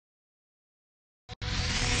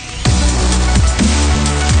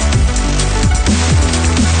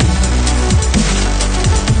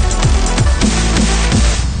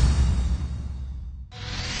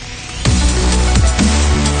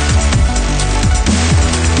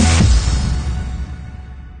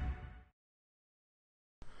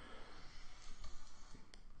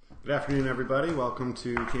Good afternoon, everybody. Welcome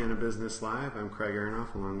to Cannabis Live. I'm Craig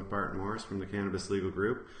Aronoff, along with Barton Morris from the Cannabis Legal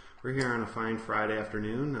Group. We're here on a fine Friday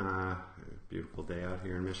afternoon. Beautiful day out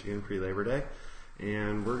here in Michigan, pre-Labor Day.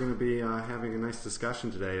 And we're going to be having a nice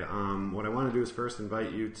discussion today. What I want to do is first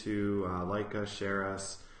invite you to like us, share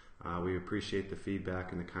us. We appreciate the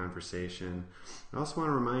feedback and the conversation. I also want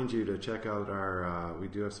to remind you to check out we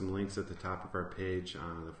do have some links at the top of our page.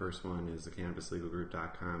 The first one is the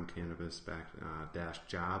cannabis-legal-group.com,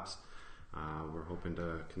 cannabis-jobs. We're hoping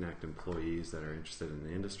to connect employees that are interested in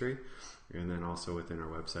the industry. And then also within our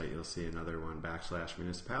website, you'll see another one,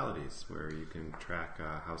 /municipalities, where you can track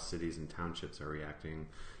how cities and townships are reacting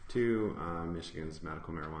to Michigan's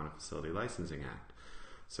Medical Marijuana Facility Licensing Act.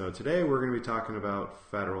 So today we're going to be talking about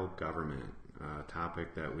federal government, a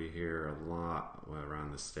topic that we hear a lot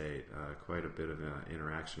around the state, quite a bit of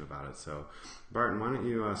interaction about it. So Barton, why don't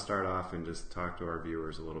you start off and just talk to our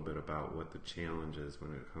viewers a little bit about what the challenge is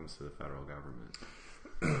when it comes to the federal government.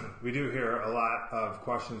 We do hear a lot of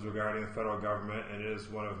questions regarding the federal government, and it is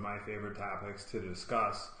one of my favorite topics to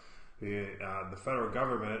discuss. The federal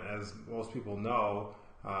government, as most people know,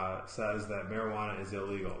 says that marijuana is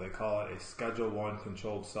illegal. They call it a Schedule I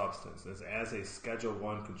controlled substance. As a Schedule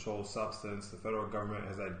I controlled substance, the federal government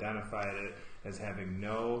has identified it as having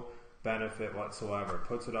no benefit whatsoever,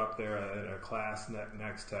 puts it up there in a class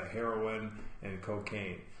next to heroin and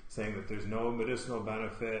cocaine, saying that there's no medicinal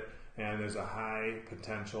benefit and there's a high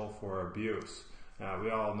potential for abuse.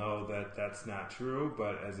 We all know that that's not true,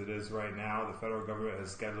 but as it is right now, the federal government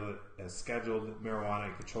has scheduled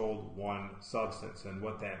marijuana a Controlled I substance. And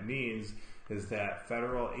what that means is that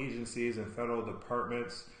federal agencies and federal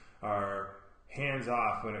departments are hands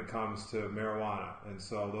off when it comes to marijuana. And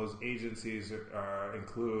so those agencies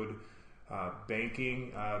include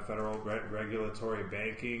banking, federal regulatory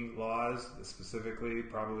banking laws, specifically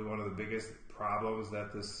probably one of the biggest problems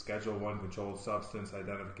that this Schedule I controlled substance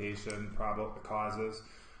identification problem causes,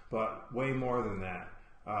 but way more than that.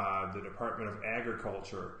 The Department of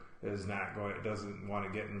Agriculture doesn't want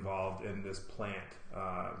to get involved in this plant.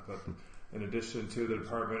 But in addition to the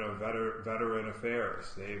Department of Veteran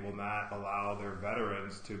Affairs, they will not allow their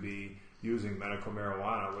veterans to be using medical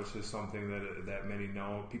marijuana, which is something that many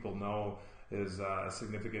people know is a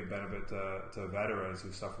significant benefit to veterans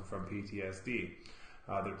who suffer from PTSD.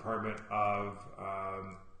 The Department of,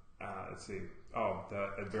 the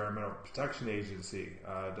Environmental Protection Agency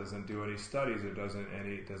doesn't do any studies or doesn't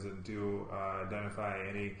identify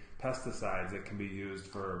any pesticides that can be used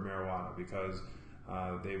for marijuana because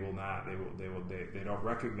they don't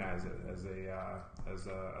recognize it as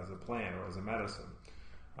a plant or as a medicine.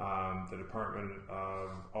 The Department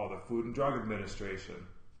of the Food and Drug Administration.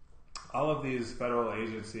 All of these federal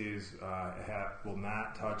agencies will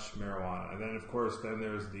not touch marijuana. And then, of course,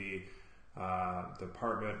 there's the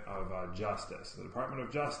Department of Justice. The Department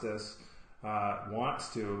of Justice wants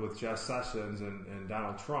to, with Jeff Sessions and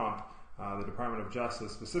Donald Trump, the Department of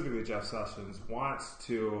Justice, specifically Jeff Sessions, wants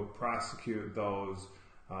to prosecute those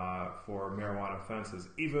for marijuana offenses,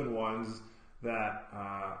 even ones that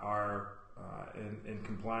are in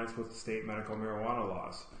compliance with state medical marijuana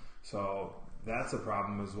laws. So that's a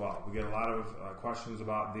problem as well. We get a lot of questions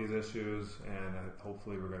about these issues, and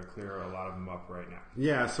hopefully we're going to clear a lot of them up right now.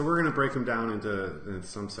 Yeah, so we're going to break them down into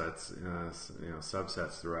some sets,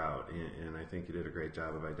 subsets throughout, and I think you did a great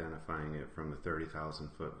job of identifying it from the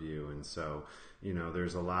 30,000-foot view. And so,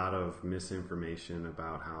 there's a lot of misinformation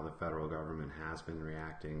about how the federal government has been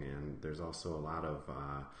reacting, and there's also a lot of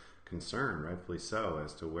concern, rightfully so,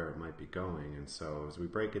 as to where it might be going. And so as we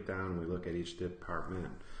break it down and we look at each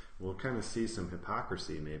department, we'll kind of see some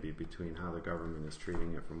hypocrisy maybe between how the government is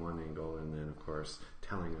treating it from one angle and then, of course,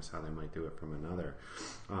 telling us how they might do it from another.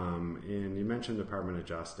 And you mentioned Department of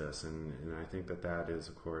Justice, and I think that is,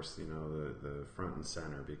 of course, the front and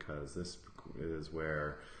center, because this is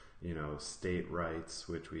where, state rights,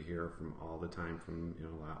 which we hear from all the time from, a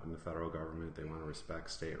lot in the federal government, they want to respect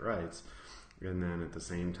state rights. And then at the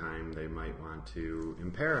same time, they might want to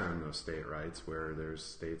impair on those state rights, where there's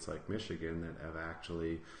states like Michigan that have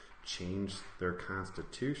actually changed their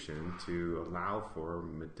constitution to allow for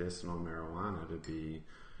medicinal marijuana to be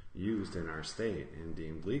used in our state and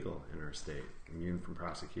deemed legal in our state, immune from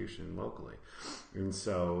prosecution locally. And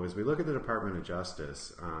so as we look at the Department of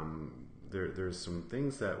Justice, there's some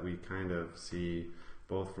things that we kind of see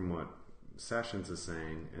both from what Sessions is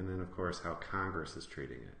saying, and then of course how Congress is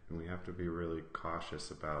treating it. And we have to be really cautious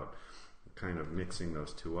about kind of mixing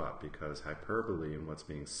those two up, because hyperbole in what's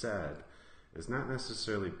being said is not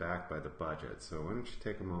necessarily backed by the budget. So why don't you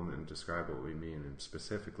take a moment and describe what we mean, and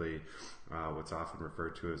specifically what's often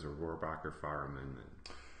referred to as a Rohrabacher-Farr Amendment.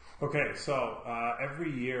 Okay, so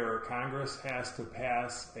every year Congress has to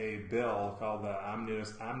pass a bill called the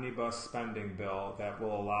Omnibus Spending Bill that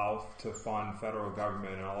will allow to fund federal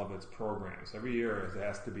government and all of its programs. Every year it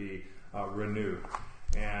has to be renewed.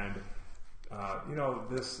 And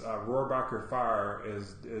this Rohrabacher-Farr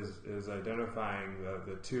is identifying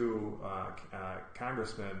the two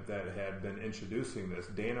congressmen that had been introducing this.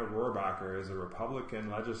 Dana Rohrabacher is a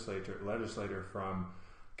Republican legislator from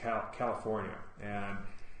California, and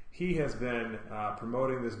he has been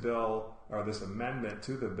promoting this bill or this amendment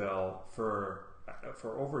to the bill for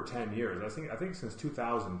over 10 years. I think since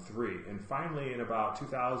 2003, and finally in about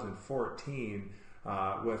 2014,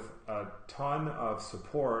 with a ton of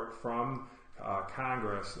support from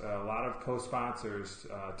Congress, a lot of co-sponsors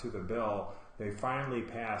to the bill, they finally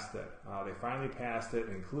passed it.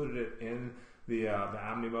 Included it in the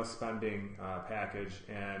omnibus spending package,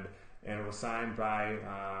 and it was signed by,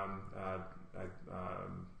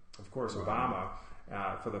 of course, Obama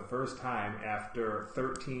for the first time after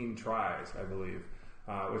 13 tries, I believe,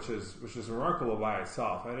 which is remarkable by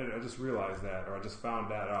itself. I just realized that, or I just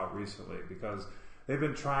found that out recently, because they've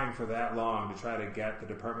been trying for that long to try to get the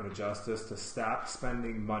Department of Justice to stop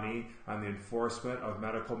spending money on the enforcement of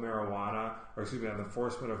medical marijuana, or excuse me, on the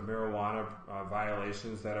enforcement of marijuana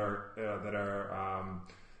violations that are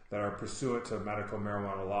pursuant to medical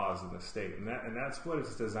marijuana laws in the state, and that's what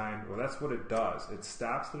it's designed. Well, that's what it does. It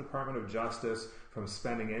stops the Department of Justice from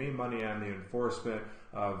spending any money on the enforcement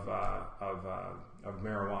of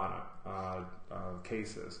marijuana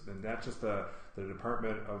cases, and that's just the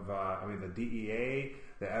Department of the DEA,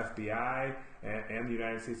 the FBI, and the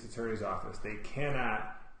United States Attorney's Office. They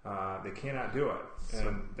cannot do it,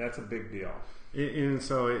 and that's a big deal. And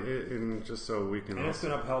just so we can, and it's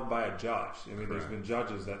been upheld by a judge. I mean, correct. There's been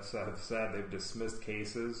judges that have said they've dismissed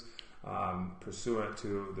cases pursuant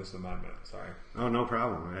to this amendment. Sorry. Oh, no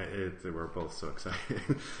problem. We're both so excited.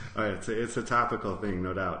 It's a topical thing,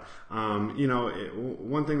 no doubt.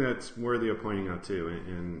 One thing that's worthy of pointing out too,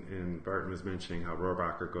 and Barton was mentioning how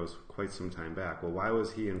Rohrabacher goes quite some time back. Well, why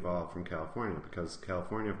was he involved from California? Because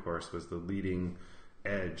California, of course, was the leading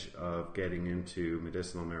edge of getting into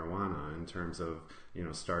medicinal marijuana in terms of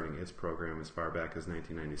starting its program as far back as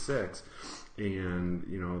 1996, and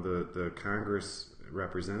the Congress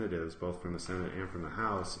representatives, both from the Senate and from the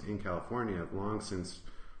House in California, have long since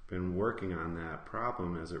been working on that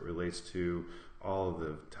problem as it relates to all of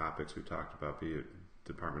the topics we talked about, be it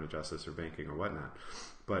Department of Justice or banking or whatnot.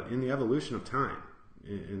 But in the evolution of time,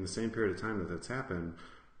 in the same period of time that's happened,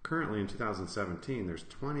 currently in 2017, there's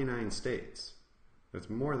 29 states. That's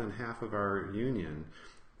more than half of our union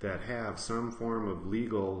that have some form of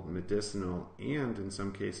legal, medicinal, and in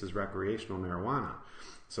some cases recreational marijuana.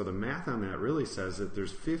 So the math on that really says that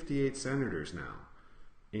there's 58 senators now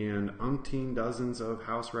and umpteen dozens of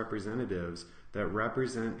House representatives that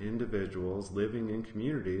represent individuals living in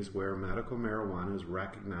communities where medical marijuana is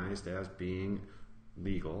recognized as being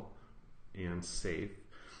legal and safe,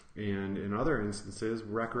 and in other instances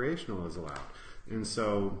recreational is allowed. And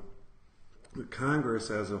so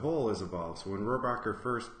Congress as a whole has evolved. So when Rohrabacher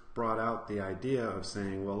first brought out the idea of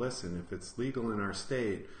saying, well, listen, if it's legal in our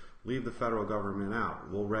state, leave the federal government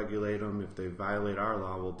out. We'll regulate them. If they violate our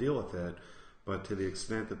law, we'll deal with it. But to the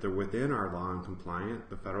extent that they're within our law and compliant,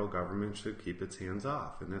 the federal government should keep its hands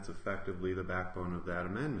off. And that's effectively the backbone of that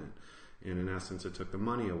amendment. And in essence, it took the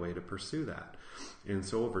money away to pursue that. And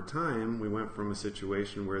so over time, we went from a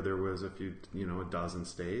situation where there was a dozen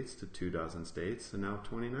states to 24 states, and now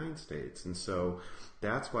 29 states. And so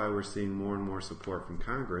that's why we're seeing more and more support from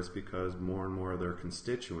Congress, because more and more of their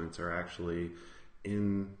constituents are actually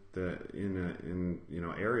in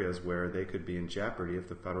areas where they could be in jeopardy if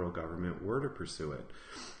the federal government were to pursue it.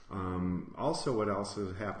 Also, what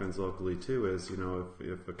also happens locally too is,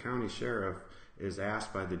 if a county sheriff is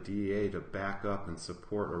asked by the DEA to back up and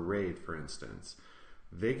support a raid, for instance,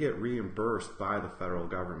 they get reimbursed by the federal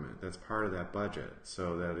government. That's part of that budget,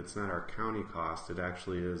 so that it's not our county cost, it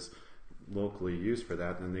actually is locally used for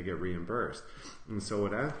that, and they get reimbursed. And so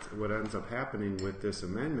what ends up happening with this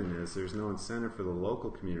amendment is there's no incentive for the local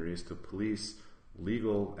communities to police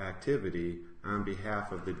legal activity on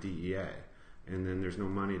behalf of the DEA, and then there's no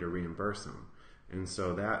money to reimburse them. And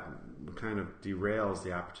so that kind of derails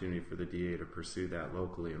the opportunity for the DEA to pursue that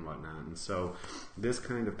locally and whatnot. And so this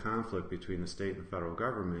kind of conflict between the state and federal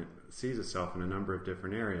government sees itself in a number of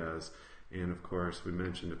different areas. And of course, we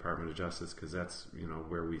mentioned Department of Justice because that's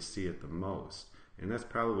where we see it the most, and that's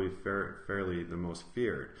probably fairly the most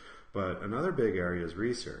feared. But another big area is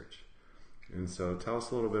research. And so, tell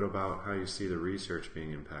us a little bit about how you see the research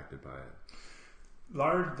being impacted by it.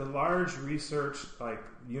 the large research like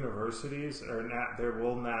universities are not, they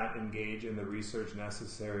will not engage in the research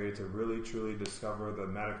necessary to really truly discover the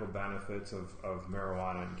medical benefits of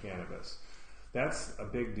marijuana and cannabis. That's a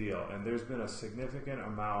big deal, and there's been a significant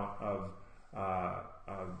amount of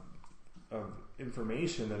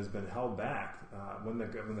information that has been held back when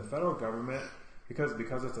the federal government,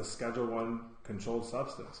 because it's a Schedule I controlled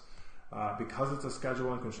substance. Because it's a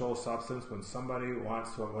Schedule I controlled substance, when somebody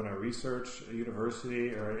wants to, when a research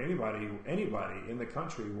university or anybody in the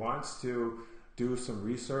country wants to do some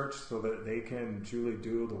research so that they can truly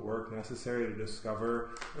do the work necessary to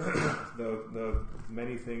discover the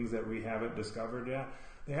many things that we haven't discovered yet,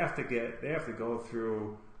 they have to go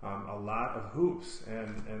through a lot of hoops,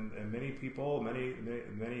 and many people,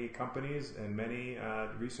 many companies, and many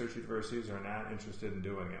research universities are not interested in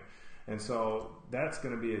doing it. And so that's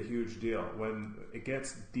going to be a huge deal when it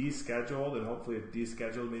gets descheduled, and hopefully it's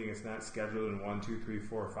descheduled, meaning it's not scheduled in 1, 2, 3,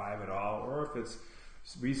 4, 5 at all, or if it's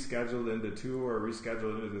rescheduled into 2 or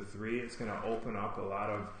rescheduled into 3, it's going to open up a lot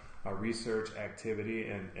of research activity,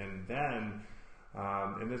 and then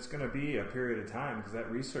it's going to be a period of time, because that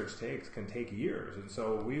research can take years. And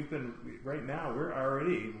so right now we're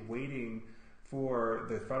already waiting for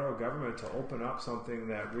the federal government to open up something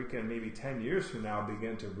that we can maybe 10 years from now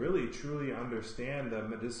begin to really truly understand the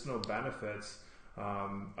medicinal benefits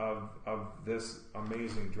of this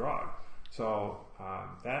amazing drug. So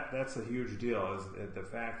that's a huge deal, is the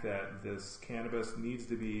fact that this cannabis needs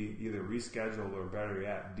to be either rescheduled or, better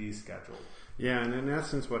yet, descheduled. Yeah, and in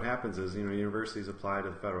essence what happens is, universities apply to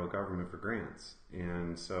the federal government for grants.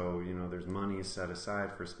 And so, there's money set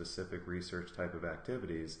aside for specific research type of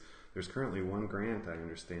activities. There's currently one grant, I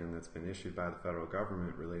understand, that's been issued by the federal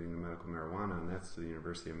government relating to medical marijuana, and that's to the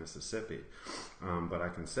University of Mississippi. But I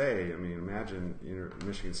can say, imagine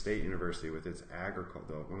Michigan State University with its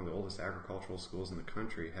one of the oldest agricultural schools in the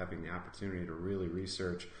country, having the opportunity to really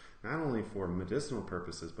research not only for medicinal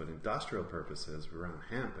purposes, but industrial purposes around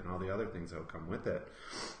hemp and all the other things that will come with it.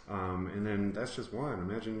 And then that's just one.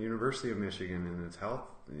 Imagine University of Michigan and its health,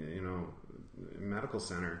 medical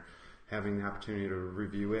center, having the opportunity to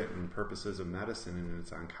review it in purposes of medicine and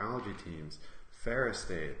its oncology teams. Ferris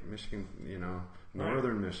State, Michigan,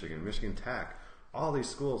 Northern Michigan, Michigan Tech, all these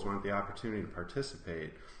schools want the opportunity to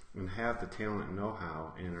participate and have the talent and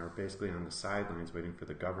know-how, and are basically on the sidelines waiting for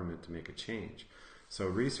the government to make a change. So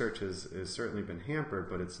research has certainly been hampered,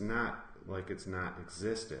 but it's not like it's not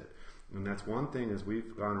existed. And that's one thing, as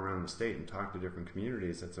we've gone around the state and talked to different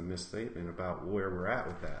communities, that's a misstatement about where we're at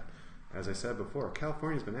with that. As I said before,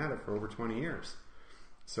 California's been at it for over 20 years.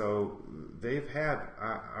 So they've had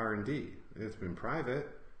R&D. It's been private.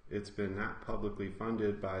 It's been not publicly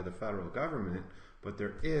funded by the federal government, but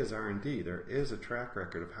there is R&D. There is a track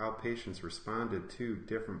record of how patients responded to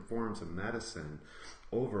different forms of medicine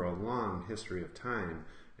over a long history of time.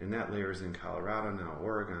 And that layers in Colorado, now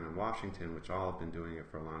Oregon and Washington, which all have been doing it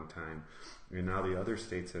for a long time, and now the other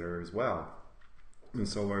states that are as well. And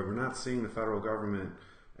so we're not seeing the federal government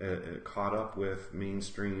caught up with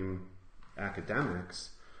mainstream academics.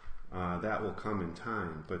 That will come in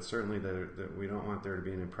time, but certainly we don't want there to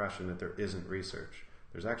be an impression that there isn't research.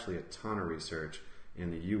 There's actually a ton of research in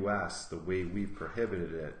the U.S. The way we've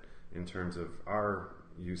prohibited it in terms of our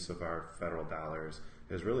use of our federal dollars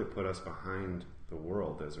has really put us behind the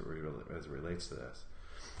world as it relates to this.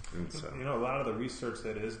 And so, a lot of the research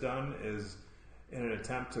that is done is in an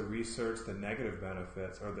attempt to research the negative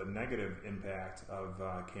benefits or the negative impact of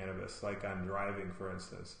cannabis, like on driving, for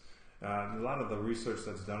instance. A lot of the research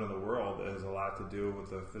that's done in the world has a lot to do with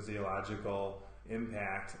the physiological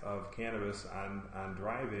impact of cannabis on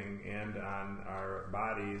driving and on our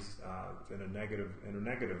bodies in a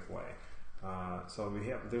negative way. So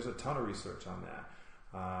there's a ton of research on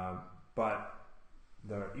that, but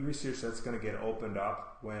the research that's going to get opened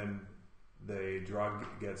up when the drug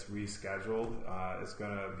gets rescheduled is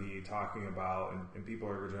going to be talking about, and people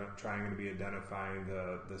are trying to be identifying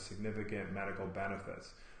the significant medical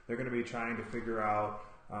benefits. They're going to be trying to figure out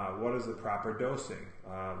what is the proper dosing,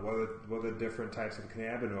 what are the different types of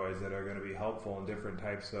cannabinoids that are going to be helpful in different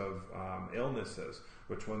types of illnesses,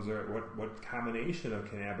 which ones are, what combination of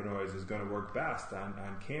cannabinoids is going to work best on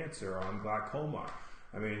cancer or on glaucoma.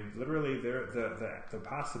 I mean, literally, the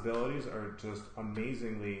possibilities are just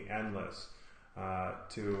amazingly endless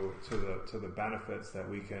to the benefits that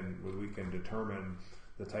we can determine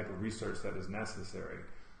the type of research that is necessary.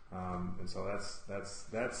 And so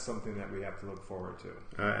that's something that we have to look forward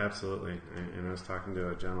to. Absolutely. And I was talking to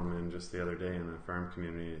a gentleman just the other day in a farm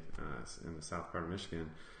community in the south part of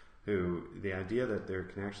Michigan who the idea that they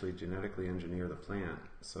can actually genetically engineer the plant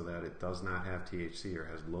so that it does not have THC or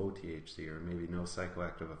has low THC or maybe no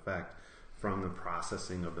psychoactive effect from the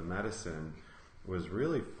processing of the medicine was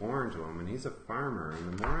really foreign to him. And he's a farmer,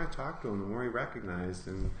 and the more I talked to him, the more he recognized,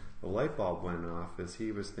 and the light bulb went off as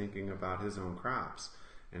he was thinking about his own crops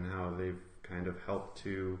and how they've kind of helped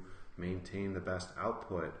to maintain the best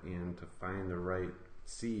output and to find the right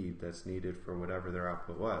seed that's needed for whatever their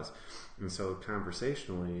output was. And so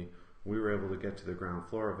conversationally, we were able to get to the ground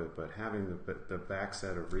floor of it, but having the back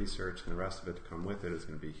set of research and the rest of it to come with it is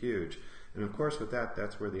going to be huge. And of course with that,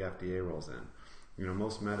 that's where the FDA rolls in. You know,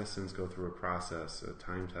 most medicines go through a process, a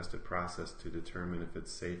time-tested process to determine if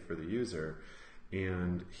it's safe for the user.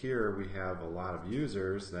 And here we have a lot of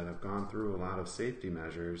users that have gone through a lot of safety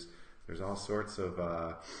measures. There's all sorts of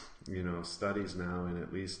studies now, and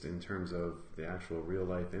at least in terms of the actual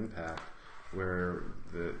real-life impact, where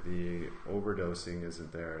the overdosing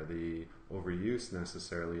isn't there, the overuse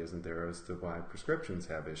necessarily isn't there as to why prescriptions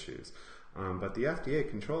have issues. But the FDA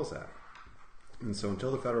controls that. And so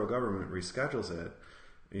until the federal government reschedules it,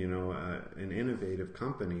 an innovative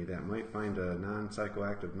company that might find a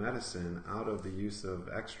non-psychoactive medicine out of the use of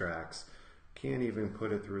extracts can't even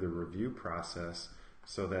put it through the review process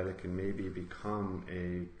so that it can maybe become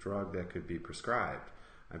a drug that could be prescribed.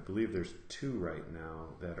 I believe there's 2 right now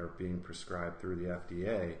that are being prescribed through the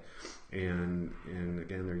FDA, and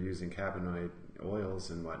again, they're using cannabinoid oils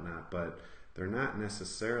and whatnot, but they're not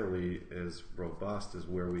necessarily as robust as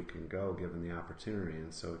where we can go given the opportunity.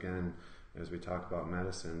 And so again, as we talk about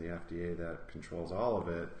medicine, the FDA that controls all of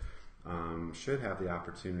it should have the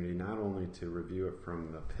opportunity not only to review it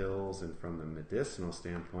from the pills and from the medicinal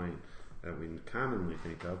standpoint that we commonly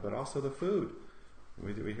think of, but also the food.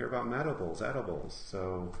 We hear about edibles.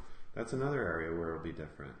 So that's another area where it'll be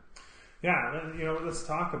different. Yeah, let's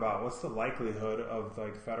talk about what's the likelihood of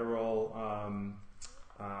federal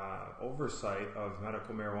oversight of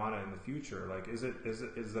medical marijuana in the future. Like, is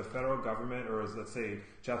the federal government, or let's say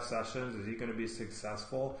Jeff Sessions, is he going to be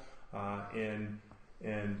successful in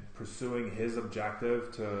pursuing his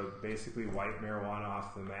objective to basically wipe marijuana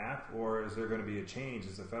off the map, or is there going to be a change?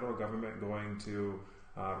 Is the federal government going to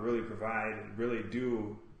really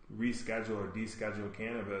do reschedule or deschedule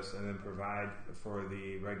cannabis and then provide for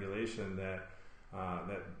the regulation that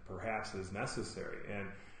perhaps is necessary?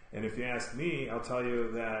 And if you ask me, I'll tell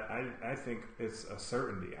you that I think it's a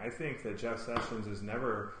certainty. I think that Jeff Sessions is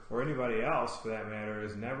never, or anybody else for that matter,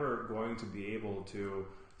 is never going to be able to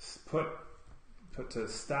to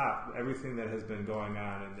stop everything that has been going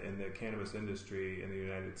on in the cannabis industry in the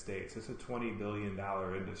United States. It's a $20 billion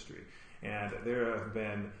industry, and there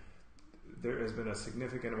has been a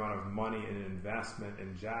significant amount of money and investment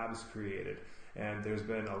and jobs created, and there's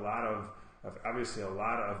been obviously a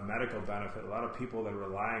lot of medical benefit, a lot of people that are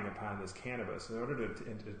relying upon this cannabis. In order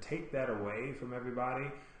to take that away from everybody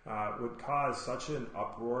would cause such an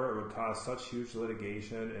uproar, it would cause such huge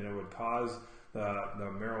litigation, and it would cause the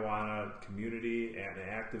marijuana community and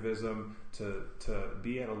activism to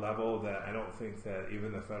be at a level that I don't think that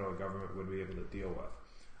even the federal government would be able to deal with.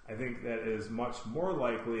 I think that is much more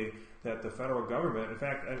likely that the federal government, in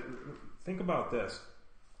fact, think about this.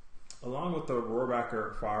 Along with the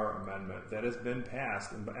Rohrabacher-Farr Amendment that has been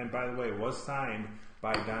passed, and by the way, was signed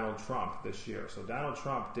by Donald Trump this year. So Donald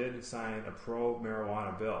Trump did sign a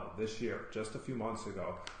pro-marijuana bill this year, just a few months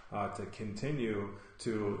ago, to continue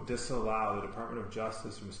to disallow the Department of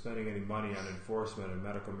Justice from spending any money on enforcement in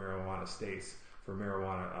medical marijuana states for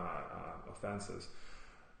marijuana offenses.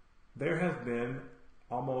 There have been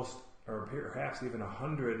almost, or perhaps even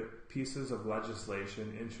 100 pieces of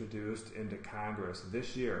legislation introduced into Congress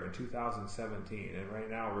this year in 2017, and right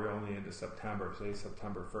now we're only into September, say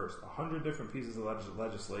September 1st. 100 different pieces of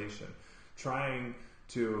legislation trying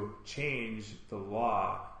to change the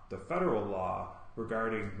law, the federal law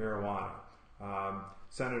regarding marijuana.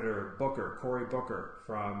 Senator Cory Booker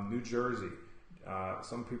from New Jersey,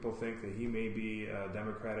 some people think that he may be a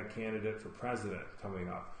Democratic candidate for president coming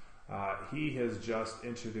up. He has just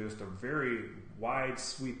introduced a very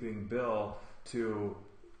wide-sweeping bill to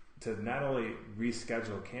not only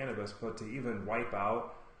reschedule cannabis, but to even wipe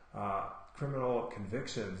out criminal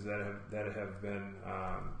convictions that have been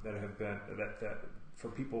for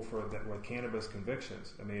people with cannabis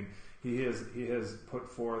convictions. I mean, he has put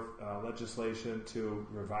forth legislation to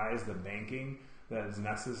revise the banking that is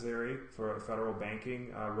necessary for federal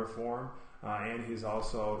banking reform. And he's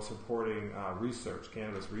also supporting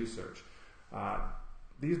cannabis research.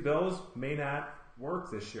 These bills may not work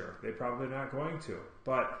this year. They're probably not going to.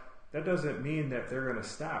 But that doesn't mean that they're going to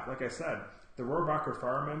stop. Like I said, the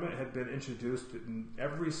Rohrabacher-Farr Amendment had been introduced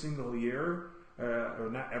every single year or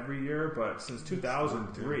not every year, but since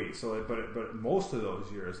 2003. Yeah. So, but most of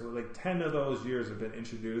those years, like 10 of those years, have been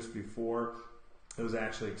introduced before it was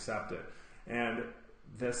actually accepted. And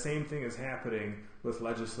the same thing is happening with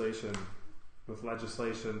legislation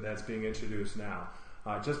that's being introduced now.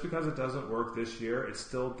 Just because it doesn't work this year, it's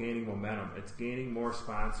still gaining momentum. It's gaining more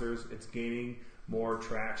sponsors. It's gaining more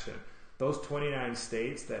traction. Those 29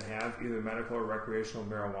 states that have either medical or recreational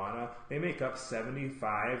marijuana, they make up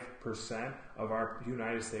 75% of our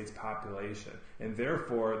United States population. And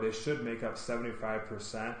therefore, they should make up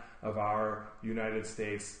 75% of our United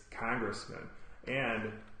States congressmen.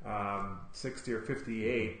 And 60 or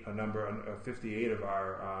 58, a number of 58 of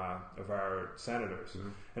our senators. Mm-hmm.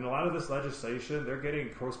 And a lot of this legislation, they're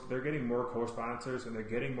getting more co-sponsors and they're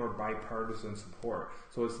getting more bipartisan support.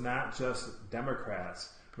 So it's not just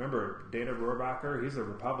Democrats. Remember, Dana Rohrabacher, he's a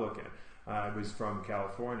Republican. He's from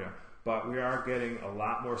California. But we are getting a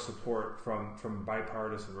lot more support from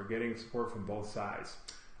bipartisan. We're getting support from both sides.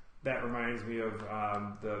 That reminds me of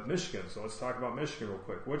the Michigan. So let's talk about Michigan real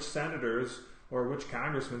quick. Which senators or which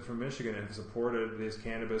congressmen from Michigan have supported this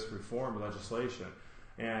cannabis reform legislation?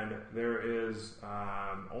 And there is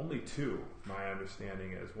only two, my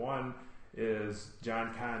understanding is. One is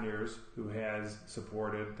John Conyers, who has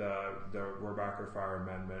supported the Rohrabacher-Farr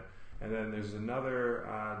amendment. And then there's another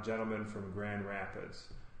gentleman from Grand Rapids.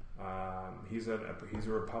 He's a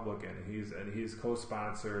Republican. He's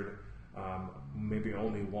co-sponsored maybe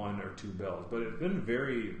only one or two bills. But it's been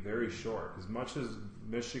very, very short. As much as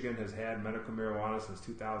Michigan has had medical marijuana since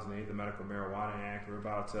 2008, the Medical Marijuana Act, we're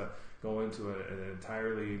about to go into an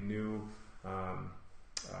entirely new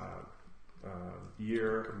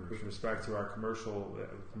year with respect to our commercial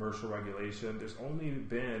regulation. There's only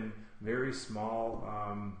been very small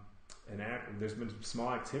there's been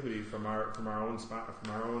small activity from our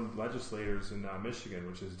own legislators in Michigan,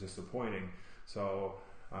 which is disappointing. So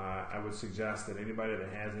I would suggest that anybody that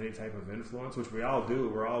has any type of influence, which we all do,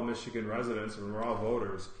 we're all Michigan residents and we're all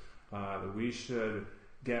voters, that we should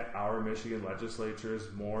get our Michigan legislatures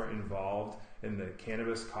more involved in the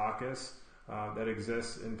cannabis caucus that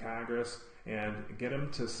exists in Congress, and get them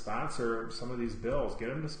to sponsor some of these bills. Get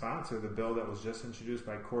them to sponsor the bill that was just introduced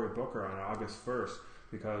by Cory Booker on August 1st,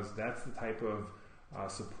 because that's the type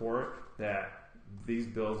of support that these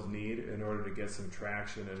bills need in order to get some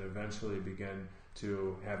traction and eventually begin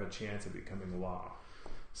to have a chance of becoming law.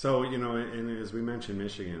 So, and as we mentioned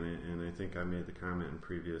Michigan, and I think I made the comment in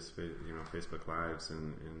previous, Facebook Lives,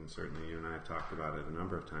 and certainly you and I have talked about it a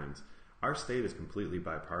number of times, our state is completely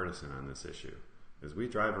bipartisan on this issue. As we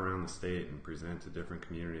drive around the state and present to different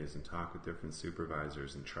communities and talk with different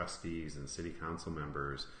supervisors and trustees and city council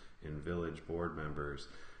members and village board members,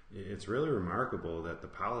 it's really remarkable that the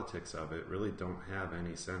politics of it really don't have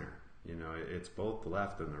any center. It's both the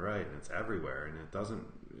left and the right, and it's everywhere, and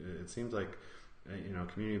it seems like,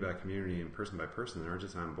 community by community and person by person, they're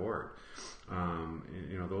just on board.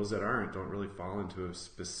 Those that aren't don't really fall into a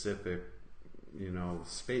specific,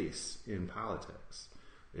 space in politics.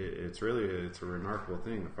 It's a remarkable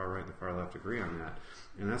thing. The far right and the far left agree on that,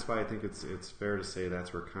 and that's why I think it's fair to say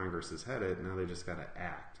that's where Congress is headed. Now they just got to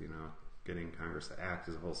act. Getting Congress to act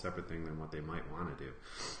is a whole separate thing than what they might want to do.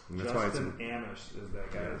 And that's Justin Amish is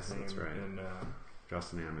that guy's name. That's right.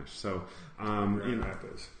 Justin Amish. So,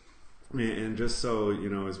 Rapids. And just so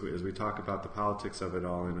as we talk about the politics of it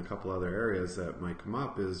all, in a couple other areas that might come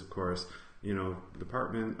up is, of course,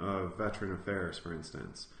 Department of Veteran Affairs, for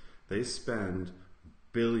instance, they spend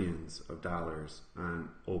billions of dollars on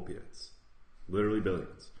opiates, literally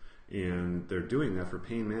billions. And they're doing that for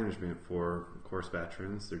pain management for, of course,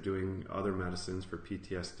 veterans. They're doing other medicines for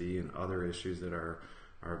PTSD and other issues that our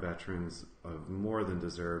veterans more than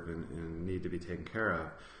deserve and need to be taken care of.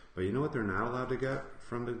 But you know what they're not allowed to get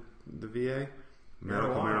from the VA?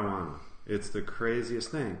 Medical marijuana. It's the craziest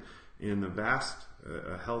thing. And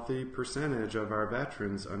a healthy percentage of our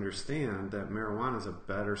veterans understand that marijuana is a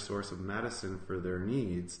better source of medicine for their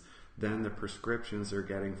needs than the prescriptions they're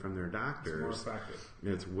getting from their doctors. It's more effective.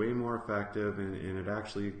 It's way more effective, and it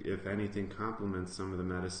actually, if anything, complements some of the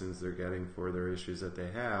medicines they're getting for their issues that they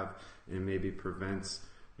have, and maybe prevents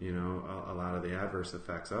a lot of the adverse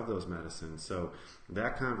effects of those medicines. So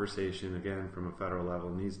that conversation, again, from a federal level,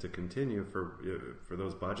 needs to continue for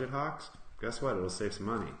those budget hawks. Guess what? It'll save some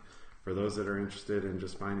money. For those that are interested in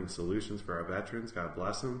just finding solutions for our veterans, God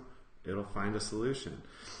bless them, it'll find a solution.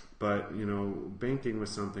 But, banking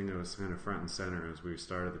was something that was kind of front and center as we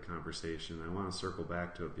started the conversation. I want to circle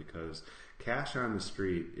back to it because cash on the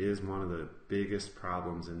street is one of the biggest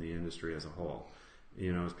problems in the industry as a whole.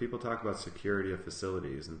 As people talk about security of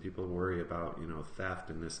facilities and people worry about, theft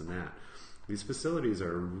and this and that, these facilities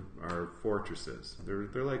are fortresses.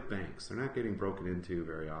 They're like banks. They're not getting broken into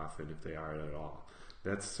very often, if they are at all.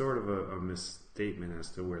 That's sort of a misstatement as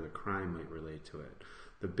to where the crime might relate to it.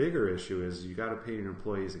 The bigger issue is you got to pay your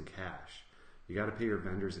employees in cash. You got to pay your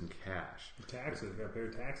vendors in cash. Taxes. You got to pay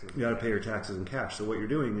your taxes. You got to pay your taxes in cash. So what you're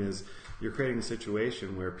doing is you're creating a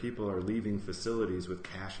situation where people are leaving facilities with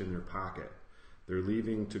cash in their pocket. They're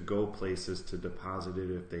leaving to go places to deposit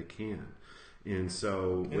it if they can. And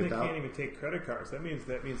so they can't even take credit cards. That means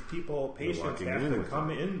patients have to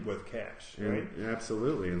come in with cash, right?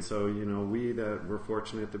 Absolutely. And so, we're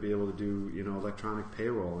fortunate to be able to do, electronic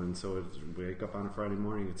payroll. And so wake up on a Friday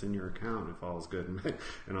morning, it's in your account if all's good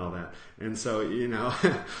and all that. And so,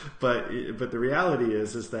 but the reality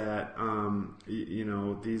is that,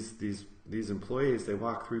 these employees, they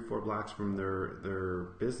walk 3-4 blocks from their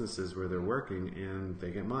businesses where they're working and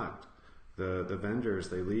they get mugged. The vendors,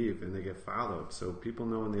 they leave and they get followed. So people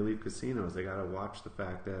know when they leave casinos, they got to watch the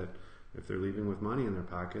fact that if they're leaving with money in their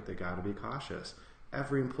pocket, they got to be cautious.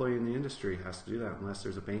 Every employee in the industry has to do that unless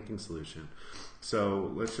there's a banking solution.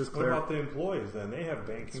 So let's just What about the employees then? They have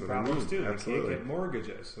banking problems too. Absolutely. They can't get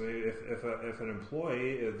mortgages. I mean, if an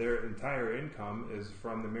employee, their entire income is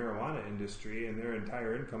from the marijuana industry and their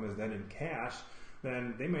entire income is then in cash,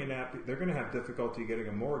 then they may not be, they're going to have difficulty getting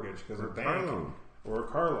a mortgage because a bank loan. Or a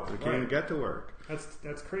car loan. They can't even get to work.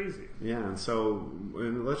 That's crazy. Yeah, and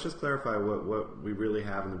let's just clarify what we really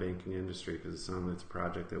have in the banking industry, because it's a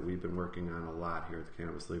project that we've been working on a lot here at the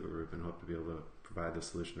Cannabis Legal Group and hope to be able to provide the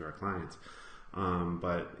solution to our clients.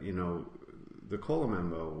 But the COLA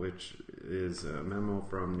memo, which is a memo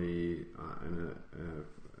from an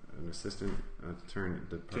assistant attorney,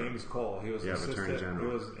 James Cole. He was Attorney General.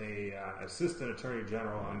 He was a assistant attorney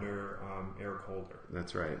general under Eric Holder.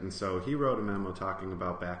 That's right. And so he wrote a memo talking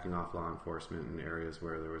about backing off law enforcement in areas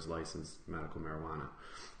where there was licensed medical marijuana.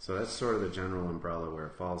 So that's sort of the general umbrella where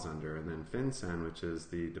it falls under. And then FinCEN, which is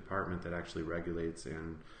the department that actually regulates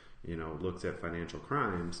and looks at financial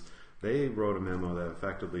crimes, they wrote a memo that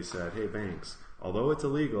effectively said, hey, banks, although it's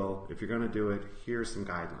illegal, if you're going to do it, here's some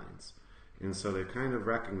guidelines. And so they kind of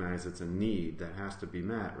recognize it's a need that has to be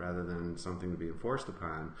met rather than something to be enforced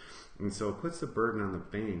upon. And so it puts the burden on the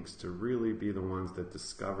banks to really be the ones that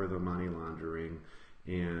discover the money laundering,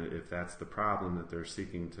 and if that's the problem that they're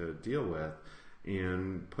seeking to deal with,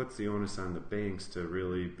 and puts the onus on the banks to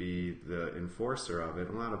really be the enforcer of it.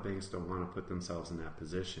 A lot of banks don't want to put themselves in that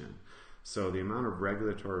position. So the amount of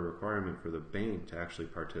regulatory requirement for the bank to actually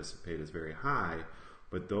participate is very high,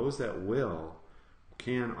 but those that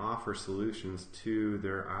can offer solutions to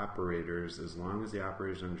their operators as long as the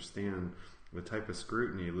operators understand the type of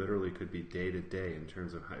scrutiny literally could be day to day in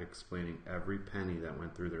terms of explaining every penny that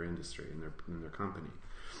went through their industry and their company.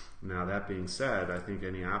 Now, that being said, I think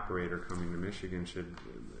any operator coming to Michigan should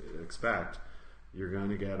expect you're going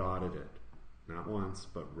to get audited, not once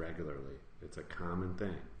but regularly. It's a common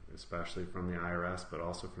thing, especially from the IRS but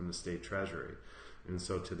also from the state treasury. And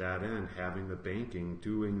so to that end, having the banking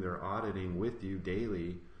doing their auditing with you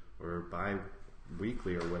daily or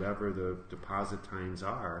bi-weekly or whatever the deposit times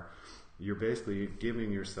are, you're basically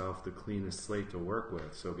giving yourself the cleanest slate to work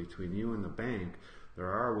with. So between you and the bank,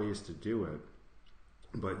 there are ways to do it,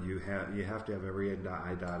 but you have to have every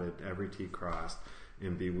I dotted, every T crossed,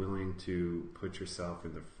 and be willing to put yourself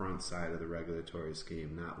in the front side of the regulatory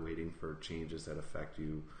scheme, not waiting for changes that affect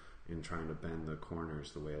you in trying to bend the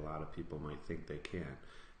corners the way a lot of people might think they can.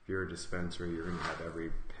 If you're a dispensary, you're going to have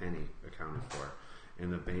every penny accounted for,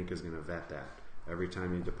 and the bank is going to vet that. Every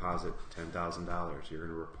time you deposit $10,000, you're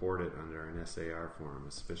going to report it under an SAR form,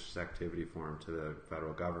 a suspicious activity form, to the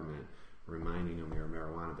federal government, reminding them you're a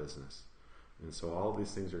marijuana business. And so all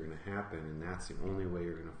these things are going to happen, and that's the only way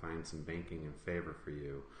you're going to find some banking in favor for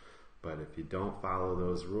you. But if you don't follow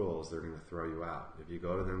those rules, they're going to throw you out. If you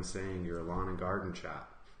go to them saying you're a lawn and garden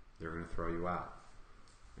shop, they're going to throw you out.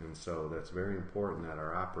 And so that's very important that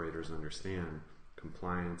our operators understand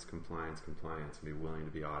compliance, and be willing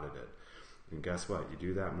to be audited. And guess what? You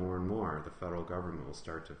do that more and more, the federal government will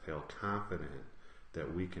start to feel confident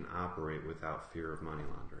that we can operate without fear of money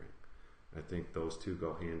laundering. I think those two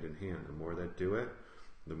go hand in hand. The more that do it,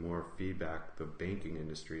 the more feedback the banking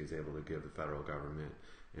industry is able to give the federal government.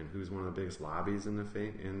 And who's one of the biggest lobbies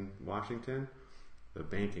in Washington? The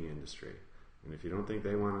banking industry. And if you don't think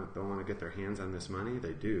they don't want to get their hands on this money,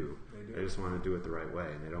 they do. They just want to do it the right way,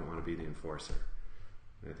 and they don't want to be the enforcer.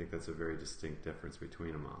 And I think that's a very distinct difference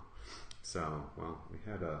between them all. So, well, we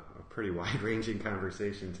had a pretty wide-ranging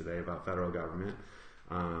conversation today about federal government.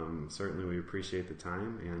 Certainly we appreciate the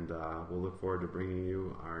time, and we'll look forward to bringing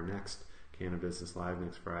you our next Cannabis is live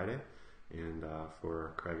next Friday. And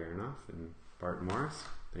for Craig Aronoff and Barton Morris,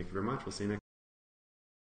 thank you very much. We'll see you next